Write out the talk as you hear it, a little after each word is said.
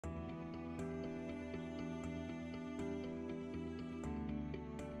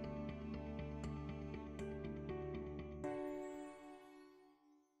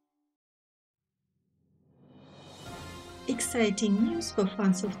Exciting news for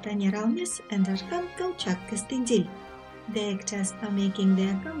fans of Tanya Ralmes and Arkan Kalchak-Kastendil. The actors are making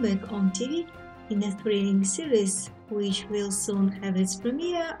their comeback on TV in a thrilling series, which will soon have its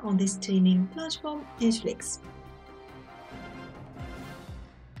premiere on the streaming platform Netflix.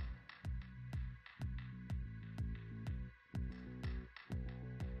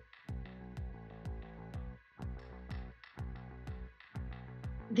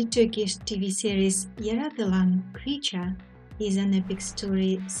 The Turkish TV series Yaratılan Creature is an epic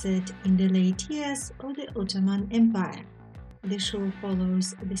story set in the late years of the Ottoman Empire. The show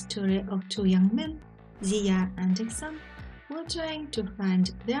follows the story of two young men, Ziya and Iksan, who are trying to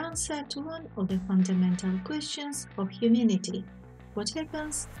find the answer to one of the fundamental questions of humanity: what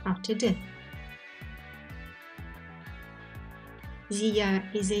happens after death? Ziya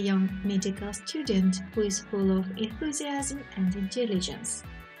is a young medical student who is full of enthusiasm and intelligence.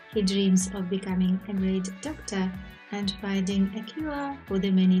 He dreams of becoming a great doctor and finding a cure for the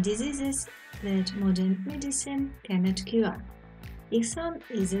many diseases that modern medicine cannot cure. Iksan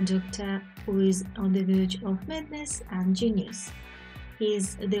is a doctor who is on the verge of madness and genius. He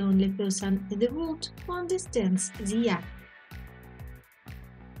is the only person in the world who understands Ziya.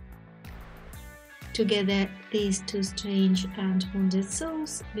 Together, these two strange and wounded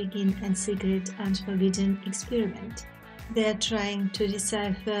souls begin a secret and forbidden experiment. They are trying to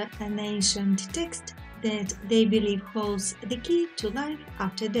decipher an ancient text that they believe holds the key to life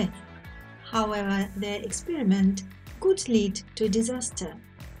after death. However, their experiment could lead to disaster.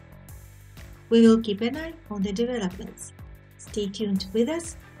 We will keep an eye on the developments. Stay tuned with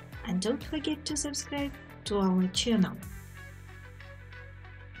us and don't forget to subscribe to our channel.